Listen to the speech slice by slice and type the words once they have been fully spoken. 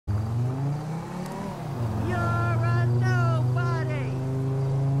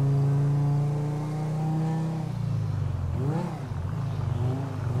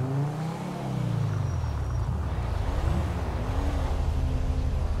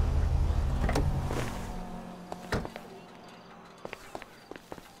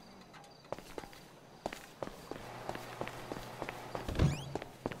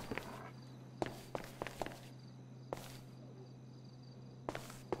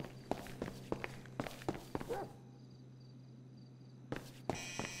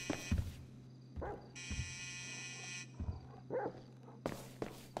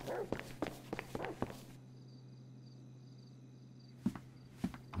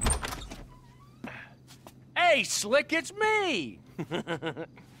Hey, Slick, it's me!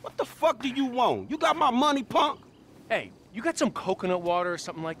 What the fuck do you want? You got my money, punk? Hey, you got some coconut water or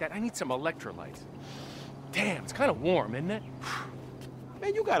something like that? I need some electrolytes. Damn, it's kind of warm, isn't it?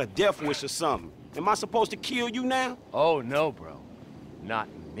 Man, you got a death wish or something. Am I supposed to kill you now? Oh, no, bro. Not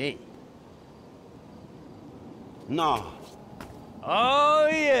me. Nah. Oh,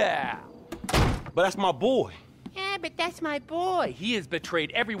 yeah! But that's my boy. Yeah, but that's my boy. He has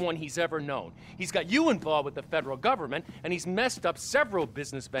betrayed everyone he's ever known. He's got you involved with the federal government, and he's messed up several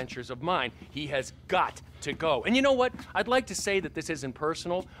business ventures of mine. He has got to go. And you know what? I'd like to say that this isn't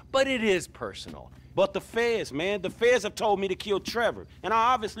personal, but it is personal. But the feds, man, the feds have told me to kill Trevor, and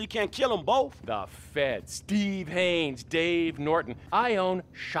I obviously can't kill them both. The feds, Steve Haynes, Dave Norton. I own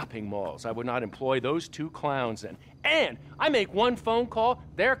shopping malls. I would not employ those two clowns in. And I make one phone call,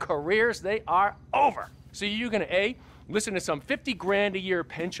 their careers, they are over. So you're gonna A, listen to some 50 grand a year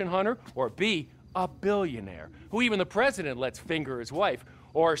pension hunter, or B, a billionaire, who even the president lets finger his wife,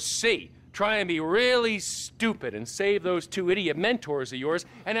 or C, try and be really stupid and save those two idiot mentors of yours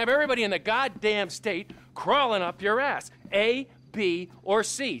and have everybody in the goddamn state crawling up your ass. A, B, or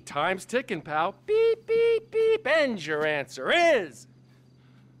C. Time's ticking, pal. Beep, beep, beep. And your answer is...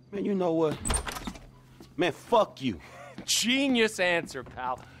 Man, you know what? Man, fuck you. Genius answer,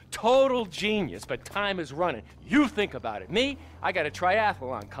 pal. Total genius, but time is running. You think about it. Me, I got a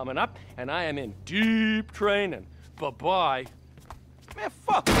triathlon coming up, and I am in deep training. Bye-bye. Man,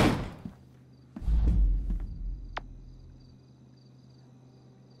 fuck you.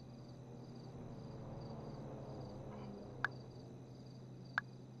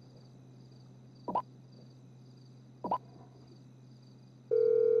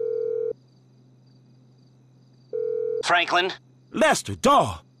 Franklin? Lester,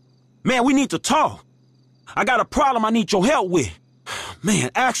 dawg. Man, we need to talk. I got a problem I need your help with.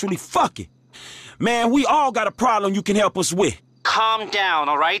 Man, actually, fuck it. Man, we all got a problem you can help us with. Calm down,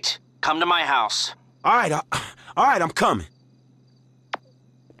 all right? Come to my house. All right, I'm coming.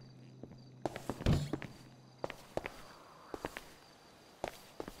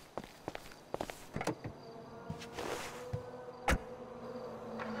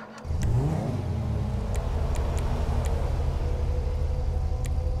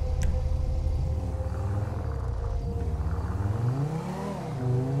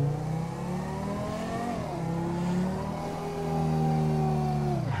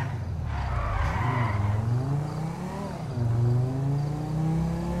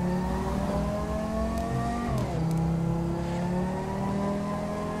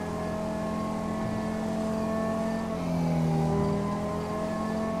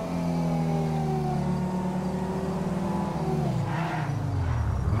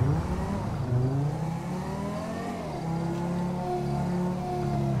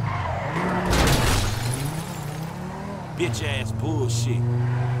 Bitch-ass bullshit.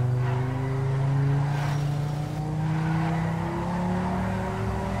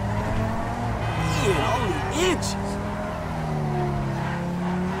 Man, only inches.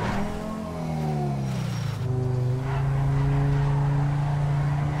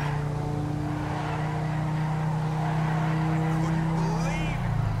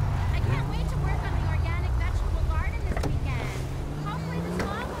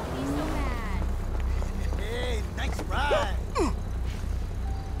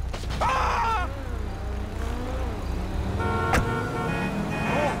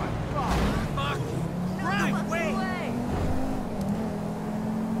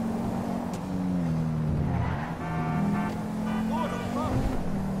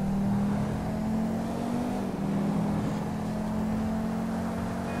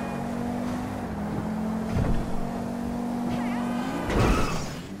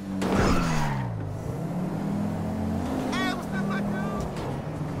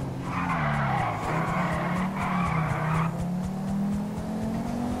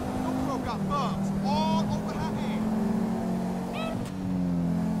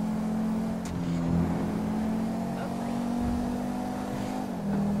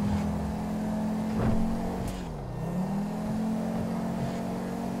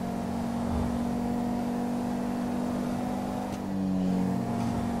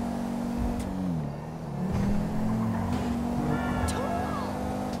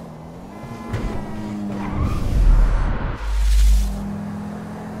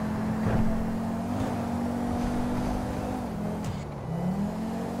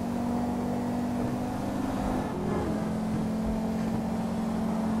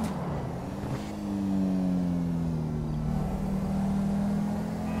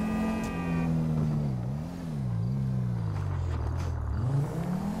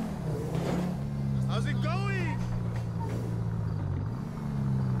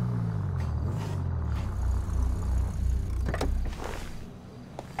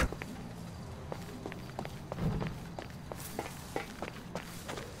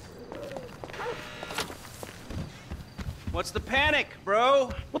 What's the panic, bro?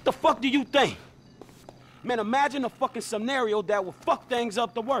 What the fuck do you think? Man, imagine a fucking scenario that would fuck things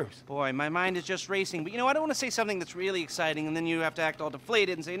up the worst. Boy, my mind is just racing. But you know, I don't want to say something that's really exciting and then you have to act all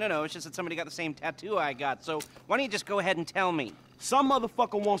deflated and say, no, it's just that somebody got the same tattoo I got. So why don't you just go ahead and tell me? Some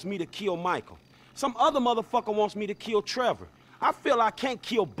motherfucker wants me to kill Michael. Some other motherfucker wants me to kill Trevor. I feel I can't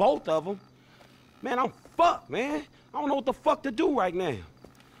kill both of them. Man, I'm fucked, man. I don't know what the fuck to do right now.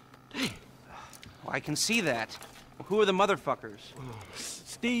 Damn. Well, I can see that. Well, who are the motherfuckers?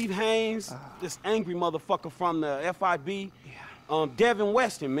 Steve Haynes, this angry motherfucker from the FIB. Yeah. Devin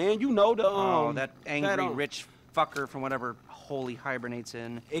Weston, man. You know the, that angry rich fucker from whatever hole he hibernates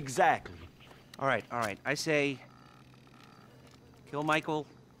in. Exactly. All right. I say kill Michael,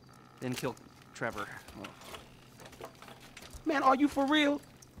 then kill Trevor. Oh. Man, are you for real?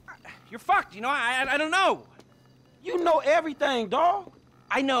 You're fucked, you know? I don't know. You know everything, dog.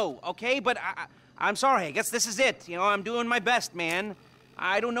 I know, okay? But I'm sorry. I guess this is it. You know, I'm doing my best, man.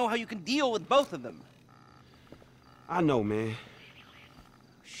 I don't know how you can deal with both of them. I know, man.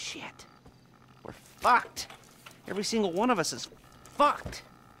 Shit. We're fucked. Every single one of us is fucked.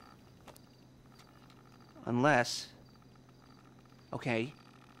 Unless... Okay,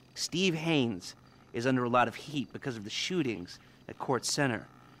 Steve Haynes is under a lot of heat because of the shootings at Court Center.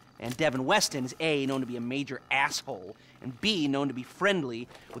 And Devin Weston is A, known to be a major asshole, and B, known to be friendly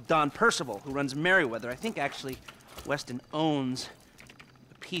with Don Percival, who runs Merriweather. I think, actually, Weston owns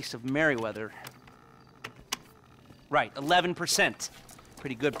a piece of Merriweather. Right, 11%.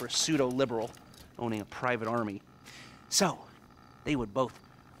 Pretty good for a pseudo-liberal owning a private army. So, they would both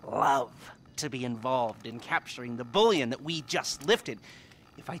love to be involved in capturing the bullion that we just lifted.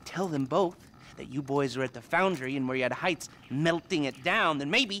 If I tell them both that you boys are at the foundry in Marietta Heights melting it down,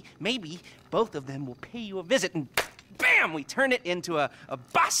 then maybe both of them will pay you a visit and bam, we turn it into a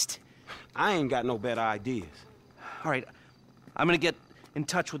bust. I ain't got no better ideas. All right, I'm gonna get in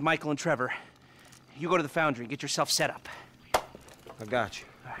touch with Michael and Trevor. You go to the foundry, get yourself set up. I got you.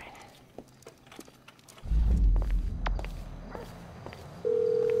 All right.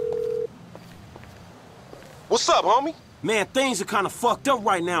 What's up, homie? Man, things are kind of fucked up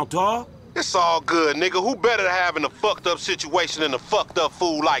right now, dawg. It's all good, nigga. Who better to have in a fucked up situation than a fucked up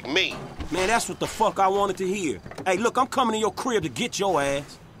fool like me? Man, that's what the fuck I wanted to hear. Hey, look, I'm coming to your crib to get your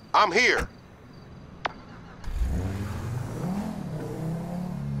ass. I'm here.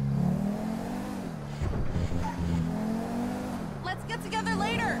 Let's get together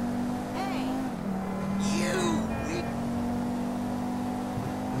later. Hey. You!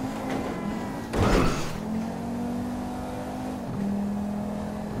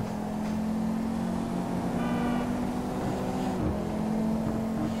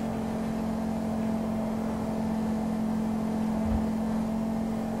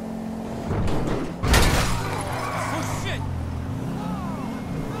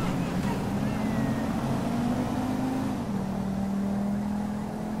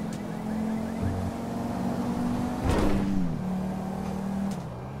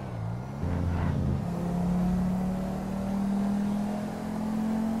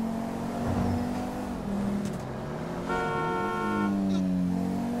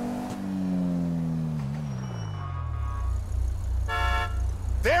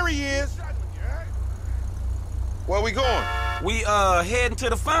 There he is. Where we going? We, heading to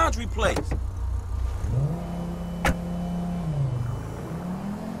the foundry place.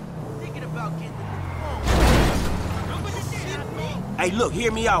 Thinking about getting Hey, look,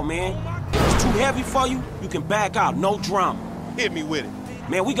 hear me out, man. If it's too heavy for you, you can back out, no drama. Hit me with it.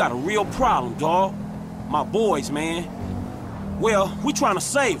 Man, we got a real problem, dawg. My boys, man. Well, we trying to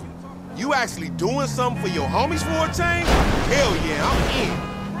save them. You actually doing something for your homies for a change? Hell yeah, I'm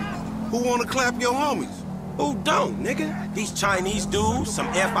in. Who wanna clap your homies? Who don't, nigga? These Chinese dudes, some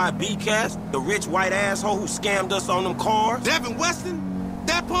FIB cats, the rich white asshole who scammed us on them cars. Devin Weston?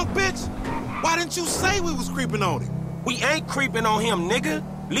 That punk bitch? Why didn't you say we was creeping on him? We ain't creeping on him, nigga.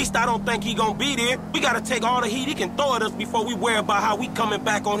 At least I don't think he gonna be there. We gotta take all the heat he can throw at us before we worry about how we coming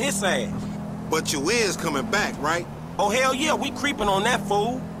back on his ass. But you is coming back, right? Oh, hell yeah, we creeping on that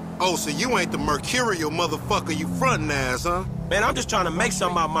fool. Oh, so you ain't the mercurial motherfucker you frontin' as, huh? Man, I'm just trying to make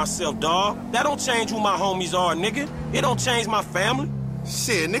something out of myself, dawg. That don't change who my homies are, nigga. It don't change my family.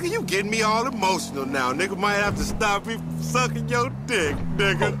 Shit, nigga, you getting me all emotional now. Nigga might have to stop me from sucking your dick,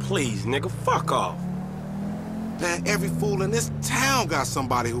 nigga. Oh, please, nigga, fuck off. Man, every fool in this town got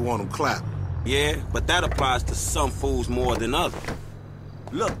somebody who want him clapped. Yeah, but that applies to some fools more than others.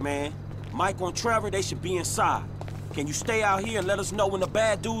 Look, man, Michael and Trevor, they should be inside. Can you stay out here and let us know when the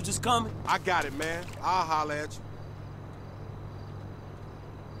bad dudes is coming? I got it, man. I'll holler at you.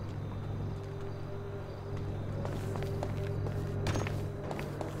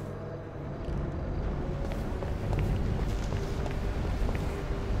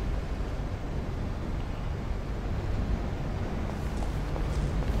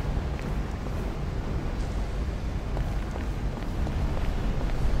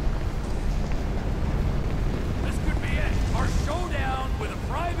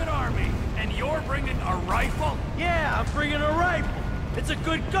 a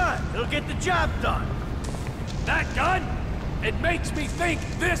good gun. It'll get the job done. That gun? It makes me think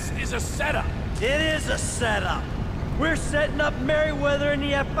this is a setup. It is a setup. We're setting up Merryweather and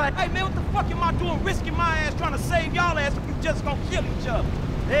the F5. Hey, man, what the fuck am I doing risking my ass trying to save y'all ass if you just gonna kill each other?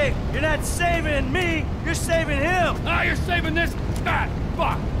 Hey, you're not saving me, you're saving him. Ah, you're saving this fat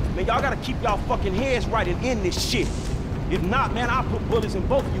fuck. Man, y'all gotta keep y'all fucking heads right and end this shit. If not, man, I'll put bullets in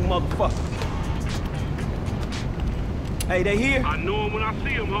both of you motherfuckers. Hey, they here? I know them when I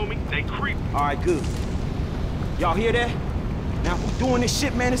see them, homie. They creep. All right, good. Y'all hear that? Now, if we're doing this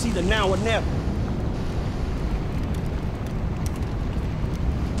shit, man, it's either now or never.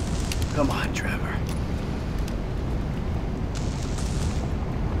 Come on, Trevor.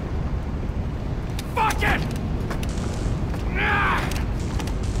 Fuck it! Ah!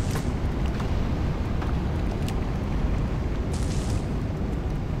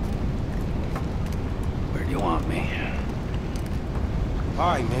 Where do you want me? All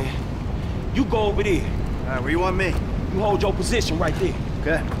right, man. You go over there. All right, where you want me? You hold your position right there.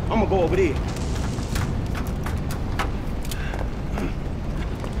 Okay. I'm gonna go over there.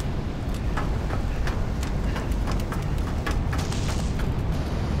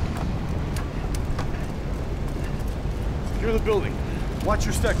 Secure the building. Watch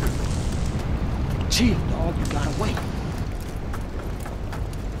your sector. Chill, dog. You gotta wait.